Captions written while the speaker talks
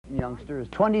youngster is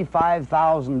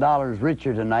 $25,000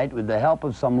 richer tonight with the help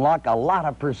of some luck, a lot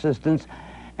of persistence,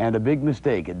 and a big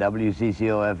mistake at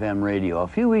WCCO-FM radio. A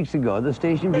few weeks ago, the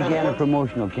station began a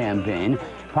promotional campaign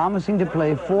promising to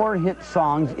play 4 hit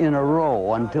songs in a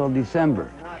row until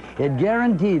December. It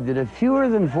guaranteed that if fewer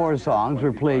than 4 songs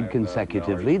were played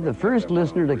consecutively, the first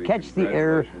listener to catch the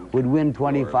error would win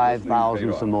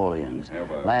 25,000 simoleons.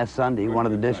 Last Sunday, one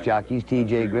of the disc jockeys,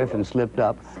 T.J. Griffin, slipped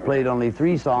up, played only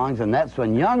 3 songs, and that's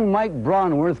when young Mike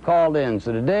Braunworth called in.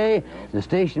 So today, the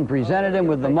station presented him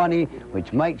with the money,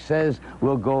 which Mike says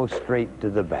will go straight to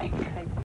the bank.